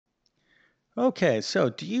Okay, so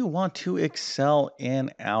do you want to excel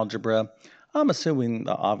in algebra? I'm assuming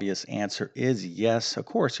the obvious answer is yes. Of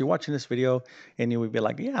course, you're watching this video and you would be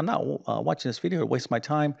like, yeah, I'm not watching this video to waste my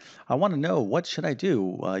time. I want to know what should I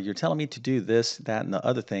do? You're telling me to do this, that, and the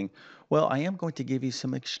other thing. Well, I am going to give you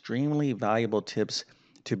some extremely valuable tips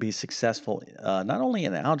to be successful, not only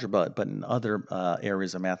in algebra, but in other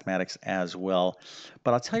areas of mathematics as well.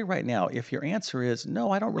 But I'll tell you right now, if your answer is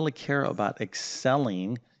no, I don't really care about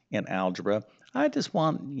excelling in algebra, I just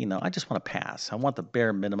want to pass. I want the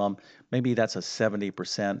bare minimum. Maybe that's a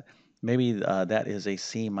 70%. Maybe that is a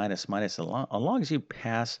C minus minus. As long as you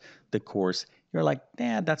pass the course, you're like,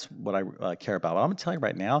 nah, that's what I care about. But I'm going to tell you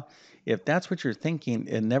right now, if that's what you're thinking,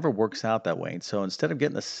 it never works out that way. So instead of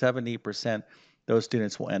getting a 70%, those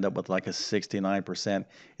students will end up with like a 69%.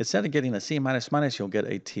 Instead of getting a C minus minus, you'll get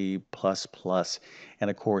a T plus plus. And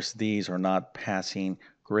of course, these are not passing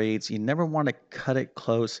grades. You never want to cut it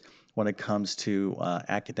close when it comes to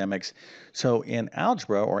academics. So in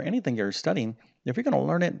algebra or anything you're studying, if you're going to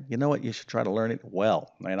learn it, you know what? You should try to learn it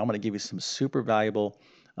well. Right? I'm going to give you some super valuable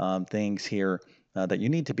things here that you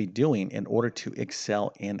need to be doing in order to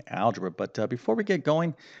excel in algebra. But before we get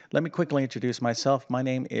going, let me quickly introduce myself. My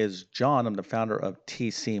name is John. I'm the founder of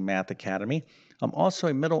TC Math Academy. I'm also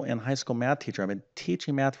a middle and high school math teacher. I've been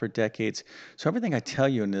teaching math for decades. So everything I tell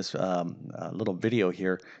you in this little video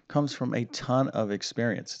here comes from a ton of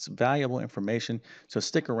experience. It's valuable information, so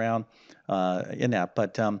stick around in that.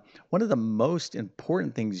 But one of the most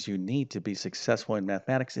important things you need to be successful in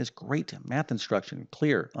mathematics is great math instruction,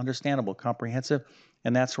 clear, understandable, comprehensive,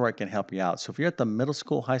 and that's where I can help you out. So if you're at the middle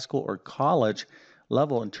school, high school, or college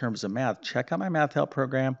level in terms of math, check out my Math Help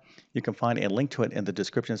program. You can find a link to it in the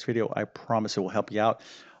description of this video. I promise it will help you out.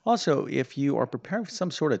 Also, if you are preparing for some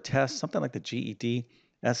sort of test, something like the GED,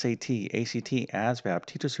 SAT, ACT, ASVAB,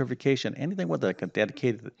 teacher certification, anything with like a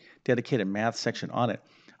dedicated math section on it.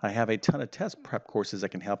 I have a ton of test prep courses that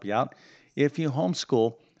can help you out. If you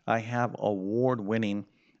homeschool, I have award-winning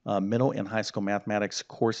middle and high school mathematics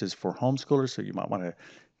courses for homeschoolers, so you might want to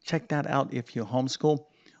check that out if you homeschool.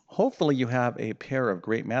 Hopefully you have a pair of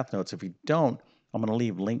great math notes. If you don't, I'm going to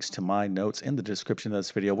leave links to my notes in the description of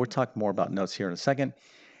this video. We'll talk more about notes here in a second.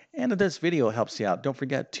 And if this video helps you out, don't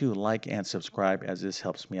forget to like and subscribe as this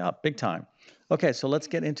helps me out big time. Okay, so let's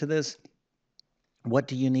get into this. What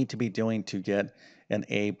do you need to be doing to get an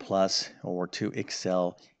A plus or to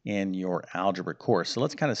excel in your algebra course? So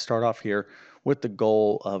let's kind of start off here with the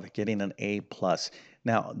goal of getting an A plus.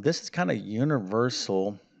 Now, this is kind of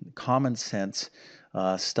universal, common sense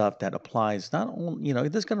stuff that applies not only,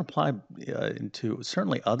 this is going to apply into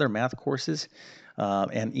certainly other math courses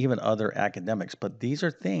and even other academics, but these are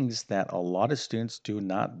things that a lot of students do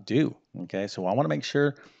not do. Okay, so I want to make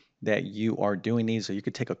sure that you are doing these so you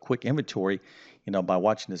could take a quick inventory by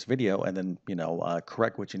watching this video and then,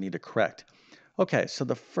 correct what you need to correct. Okay, so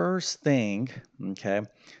the first thing, okay,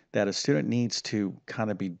 that a student needs to kind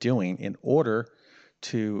of be doing in order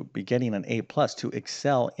to be getting an A plus to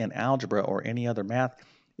excel in algebra or any other math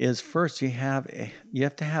is first you have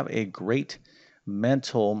to have a great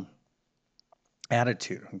mental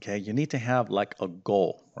attitude. Okay, you need to have like a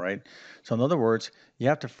goal, right? So in other words, you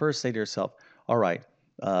have to first say to yourself, all right,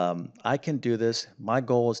 I can do this. My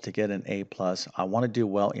goal is to get an A plus. I want to do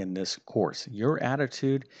well in this course. Your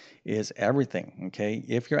attitude is everything. Okay,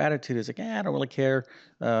 if your attitude is like, I don't really care,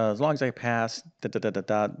 as long as I pass, da, da, da, da,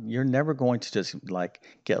 da, you're never going to just like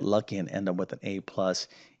get lucky and end up with an A plus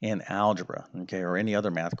in algebra, okay, or any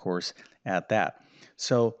other math course at that.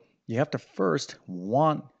 So you have to first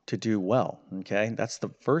want to do well. Okay, that's the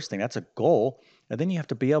first thing. That's a goal, and then you have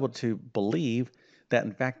to be able to believe that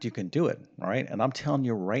in fact you can do it. All right, and I'm telling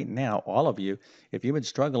you right now, all of you, if you've been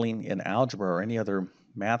struggling in algebra or any other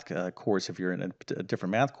math course, if you're in a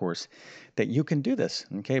different math course, that you can do this.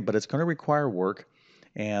 Okay, but it's going to require work,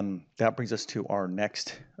 and that brings us to our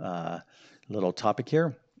next little topic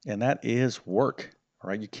here, and that is work. All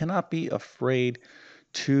right, you cannot be afraid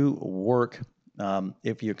to work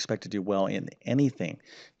if you expect to do well in anything.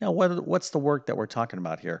 Now, what's the work that we're talking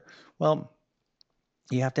about here? Well,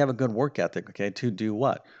 you have to have a good work ethic, okay, to do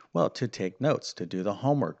what? Well, to take notes, to do the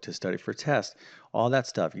homework, to study for tests, all that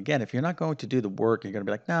stuff. Again, if you're not going to do the work, you're going to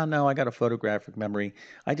be like, no, no, I got a photographic memory.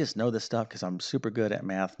 I just know this stuff because I'm super good at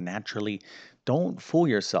math naturally. Don't fool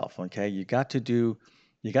yourself, okay? You got to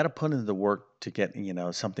put in the work to get,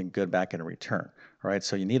 something good back in return. All right,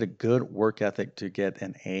 so you need a good work ethic to get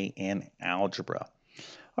an A in algebra.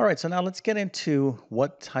 All right, so now let's get into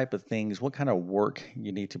what type of things, what kind of work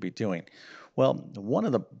you need to be doing. Well, one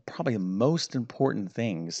of the probably most important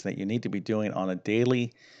things that you need to be doing on a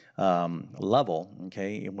daily level,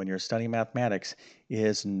 okay, when you're studying mathematics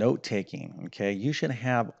is note taking, okay? You should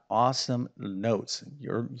have awesome notes.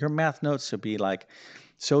 Your math notes should be like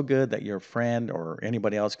so good that your friend or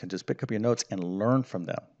anybody else can just pick up your notes and learn from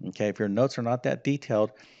them, okay? If your notes are not that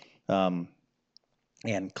detailed, um,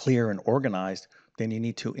 and clear and organized, then you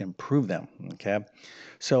need to improve them. Okay,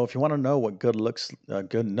 so if you want to know what good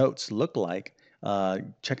notes look like,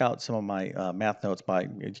 check out some of my math notes. By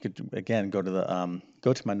you could again go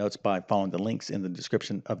to my notes by following the links in the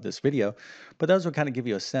description of this video. But those will kind of give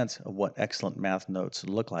you a sense of what excellent math notes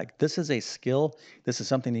look like. This is a skill. This is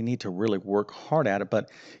something you need to really work hard at it. But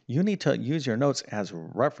you need to use your notes as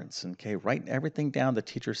reference. Okay, write everything down the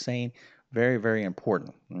teacher's saying. Very, very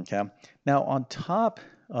important. Okay. Now, on top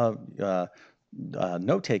of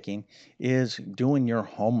note taking is doing your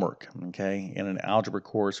homework, okay, in an algebra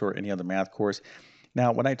course or any other math course.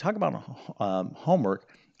 Now, when I talk about homework,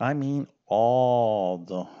 I mean all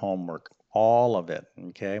the homework, all of it,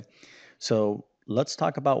 okay? So let's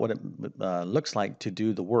talk about what it looks like to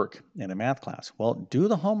do the work in a math class. Well, do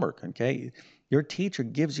the homework, okay? Your teacher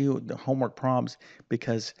gives you the homework prompts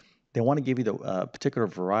because they want to give you the particular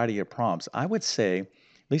variety of prompts. I would say, at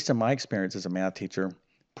least in my experience as a math teacher,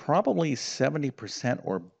 probably 70%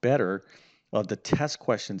 or better of the test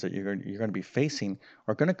questions that you're going to be facing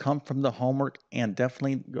are going to come from the homework and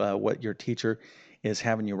definitely what your teacher is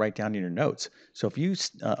having you write down in your notes. So if you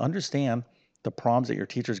understand the problems that your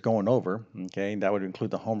teacher's going over, okay, that would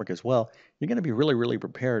include the homework as well, you're going to be really, really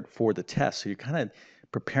prepared for the test. So you're kind of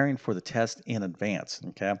preparing for the test in advance,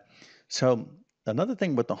 okay? So another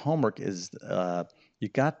thing with the homework is you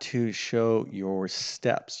got to show your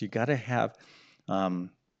steps. You got to have um,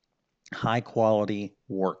 high quality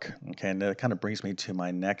work. Okay, and that kind of brings me to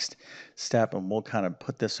my next step, and we'll kind of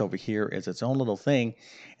put this over here as its own little thing,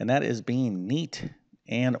 and that is being neat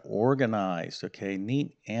and organized. Okay,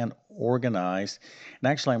 neat and organized.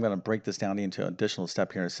 And actually, I'm going to break this down into an additional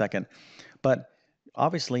step here in a second. But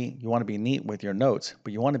obviously, you want to be neat with your notes,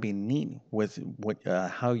 but you want to be neat with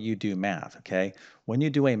how you do math. Okay, when you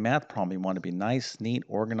do a math problem, you want to be nice, neat,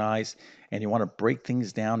 organized, and you want to break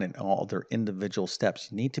things down in all their individual steps.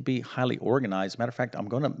 You need to be highly organized. Matter of fact, I'm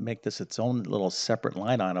going to make this its own little separate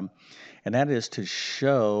line item, and that is to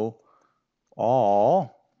show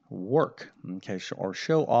all work, okay, or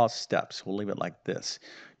show all steps. We'll leave it like this.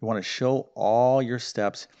 You want to show all your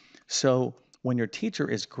steps. So when your teacher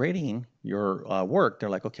is grading your work, they're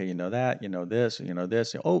like, okay, you know that, you know this, you know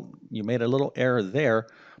this. Oh, you made a little error there,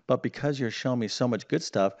 but because you're showing me so much good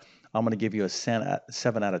stuff, I'm going to give you a 7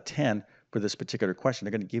 out of 10 for this particular question.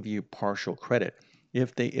 They're going to give you partial credit.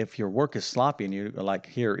 If your work is sloppy and you're like,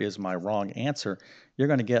 here is my wrong answer, you're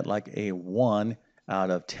going to get like a 1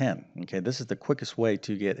 out of 10. Okay, this is the quickest way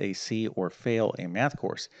to get a C or fail a math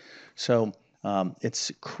course. So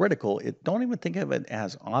it's critical. Don't even think of it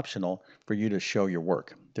as optional for you to show your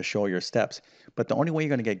work, to show your steps. But the only way you're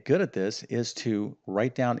going to get good at this is to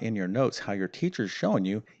write down in your notes how your teacher's showing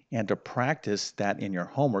you and to practice that in your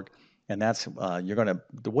homework. And that's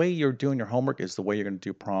the way you're doing your homework is the way you're going to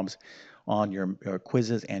do problems on your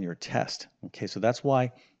quizzes and your test. Okay, so that's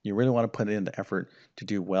why you really want to put in the effort to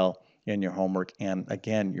do well in your homework. And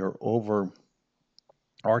again, your overarching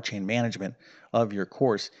management of your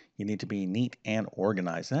course, you need to be neat and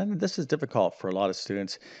organized. And this is difficult for a lot of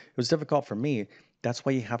students. It was difficult for me. That's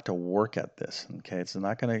why you have to work at this. Okay, it's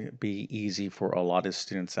not going to be easy for a lot of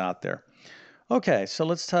students out there. Okay, so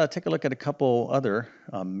let's take a look at a couple other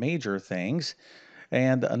major things.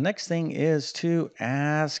 And the next thing is to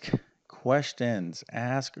ask questions.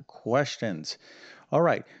 Ask questions. All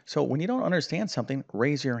right. So when you don't understand something,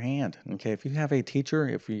 raise your hand. Okay. If you have a teacher,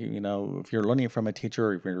 if you're learning from a teacher,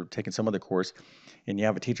 or if you're taking some other course and you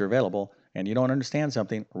have a teacher available and you don't understand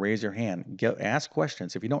something, raise your hand. Ask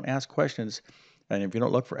questions. If you don't ask questions and if you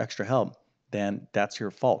don't look for extra help, then that's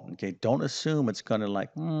your fault. Okay. Don't assume it's going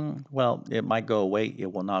to well, it might go away. It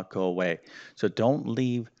will not go away. So don't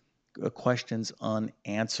leave questions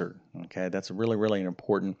unanswered. Okay. That's really, really an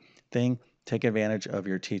important thing. Take advantage of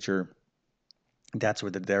your teacher. That's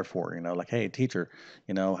what they're there for, like, hey, teacher,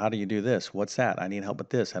 how do you do this? What's that? I need help with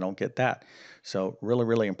this. I don't get that. So really,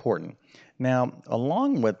 really important. Now,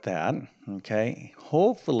 along with that, okay,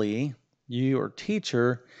 hopefully your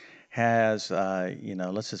teacher has,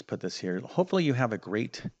 let's just put this here. Hopefully you have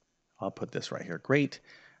I'll put this right here, great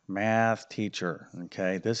math teacher.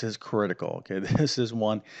 Okay, this is critical. Okay, this is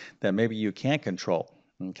one that maybe you can't control.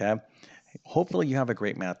 Okay, hopefully you have a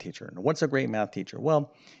great math teacher. And what's a great math teacher?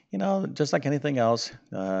 Well, just like anything else,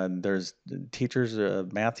 there's teachers,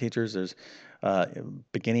 math teachers, there's uh,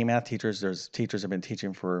 beginning math teachers, there's teachers have been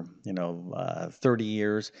teaching for, 30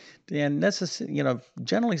 years. And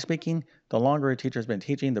generally speaking, the longer a teacher's been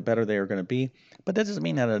teaching, the better they are going to be. But that doesn't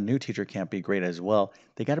mean that a new teacher can't be great as well.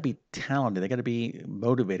 They got to be talented, they got to be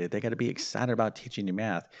motivated, they got to be excited about teaching you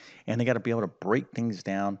math, and they got to be able to break things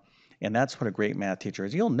down. And that's what a great math teacher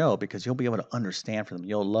is. You'll know because you'll be able to understand from them.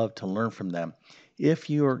 You'll love to learn from them. If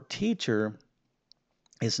your teacher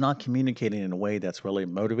is not communicating in a way that's really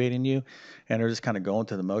motivating you and they're just kind of going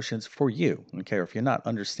through the motions for you, okay, or if you're not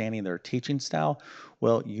understanding their teaching style,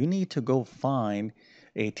 well, you need to go find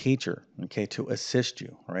a teacher, okay, to assist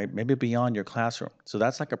you, right? Maybe beyond your classroom. So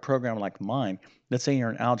that's like a program like mine. Let's say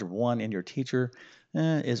you're in Algebra 1 and your teacher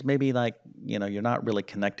is maybe like, you're not really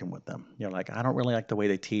connecting with them. You're like, I don't really like the way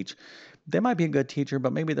they teach. They might be a good teacher,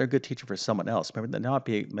 but maybe they're a good teacher for someone else. Maybe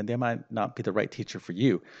they might not be the right teacher for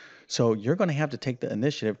you. So you're going to have to take the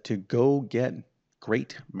initiative to go get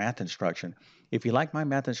great math instruction. If you like my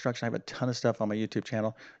math instruction, I have a ton of stuff on my YouTube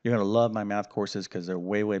channel. You're going to love my math courses because they're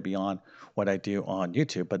way, way beyond what I do on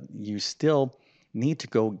YouTube. But you still need to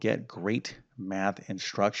go get great math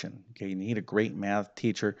instruction. Okay, you need a great math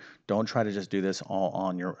teacher. Don't try to just do this all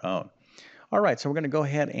on your own. All right, so we're going to go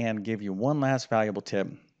ahead and give you one last valuable tip,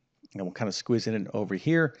 and we'll kind of squeeze it in over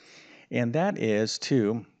here, and that is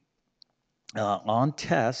to on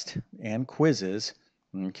test and quizzes,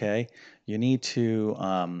 okay, you need to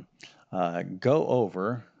go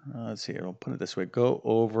over, let's see, I'll put it this way, go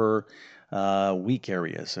over weak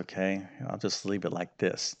areas, okay? I'll just leave it like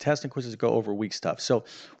this. Test and quizzes go over weak stuff. So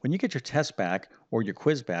when you get your test back or your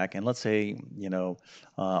quiz back, and let's say,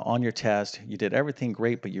 on your test, you did everything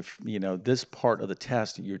great, but this part of the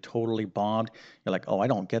test, you totally bombed. You're like, oh, I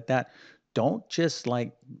don't get that. Don't just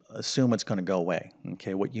like assume it's going to go away.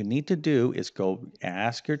 Okay, what you need to do is go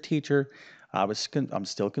ask your teacher. I'm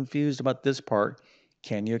still confused about this part.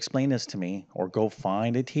 Can you explain this to me? Or go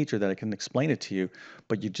find a teacher that can explain it to you.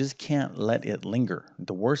 But you just can't let it linger.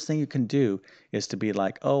 The worst thing you can do is to be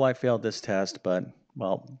like, oh, I failed this test, but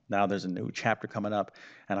well, now there's a new chapter coming up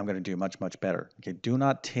and I'm going to do much, much better. Okay, do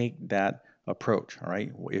not take that approach. All right,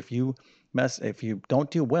 if you don't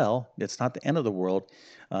do well, it's not the end of the world,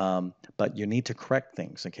 but you need to correct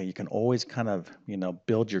things. Okay, you can always kind of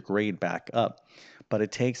build your grade back up, but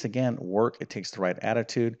it takes again work. It takes the right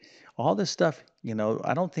attitude. All this stuff,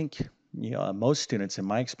 I don't think most students, in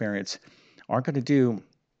my experience, aren't going to do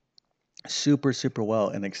super super well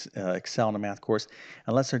and excel in a math course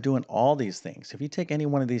unless they're doing all these things. If you take any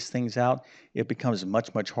one of these things out, it becomes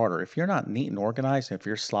much much harder. If you're not neat and organized, if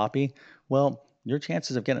you're sloppy, well, your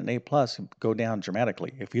chances of getting an A plus go down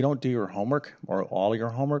dramatically. If you don't do your homework or all your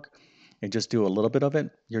homework and just do a little bit of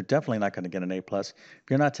it, you're definitely not going to get an A plus.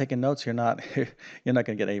 If you're not taking notes, you're not you're not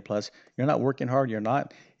going to get A plus. You're not working hard, you're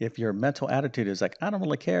not. If your mental attitude is like, I don't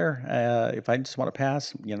really care, if I just want to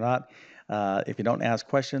pass, you're not. If you don't ask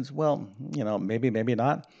questions, well, maybe, maybe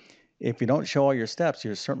not. If you don't show all your steps,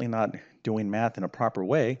 you're certainly not doing math in a proper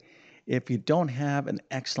way. If you don't have an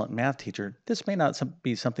excellent math teacher, this may not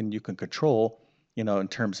be something you can control, in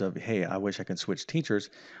terms of, hey, I wish I could switch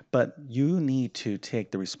teachers, but you need to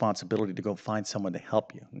take the responsibility to go find someone to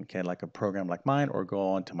help you, okay, like a program like mine, or go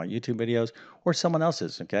on to my YouTube videos or someone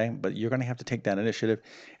else's, okay? But you're going to have to take that initiative.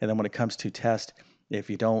 And then when it comes to test, if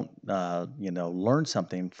you don't, learn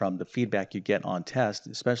something from the feedback you get on test,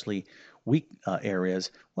 especially weak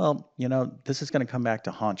areas, well, this is going to come back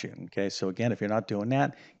to haunt you. Okay, so again, if you're not doing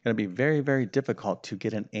that, it's going to be very, very difficult to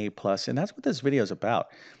get an A plus, and that's what this video is about.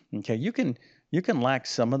 Okay, you can lack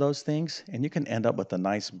some of those things, and you can end up with a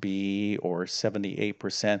nice B or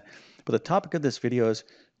 78%. But the topic of this video is,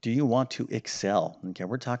 do you want to excel? Okay,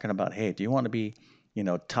 we're talking about, hey, do you want to be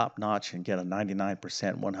top notch and get a 99%,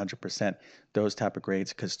 100%, those type of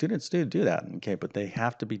grades? Because students do that, okay, but they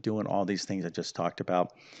have to be doing all these things I just talked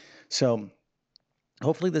about. So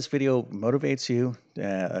hopefully this video motivates you,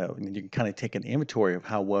 and you can kind of take an inventory of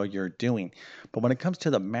how well you're doing. But when it comes to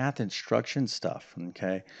the math instruction stuff,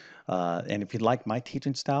 okay, and if you like my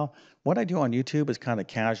teaching style, what I do on YouTube is kind of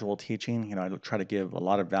casual teaching. I try to give a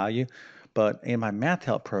lot of value. But in my math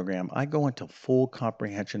help program, I go into full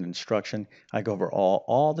comprehension instruction. I go over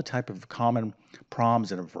all the type of common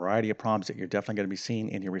problems and a variety of problems that you're definitely going to be seeing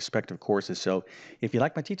in your respective courses. So if you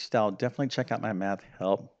like my teaching style, definitely check out my math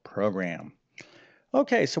help program.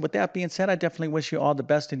 Okay, so with that being said, I definitely wish you all the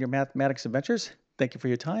best in your mathematics adventures. Thank you for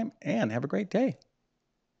your time and have a great day.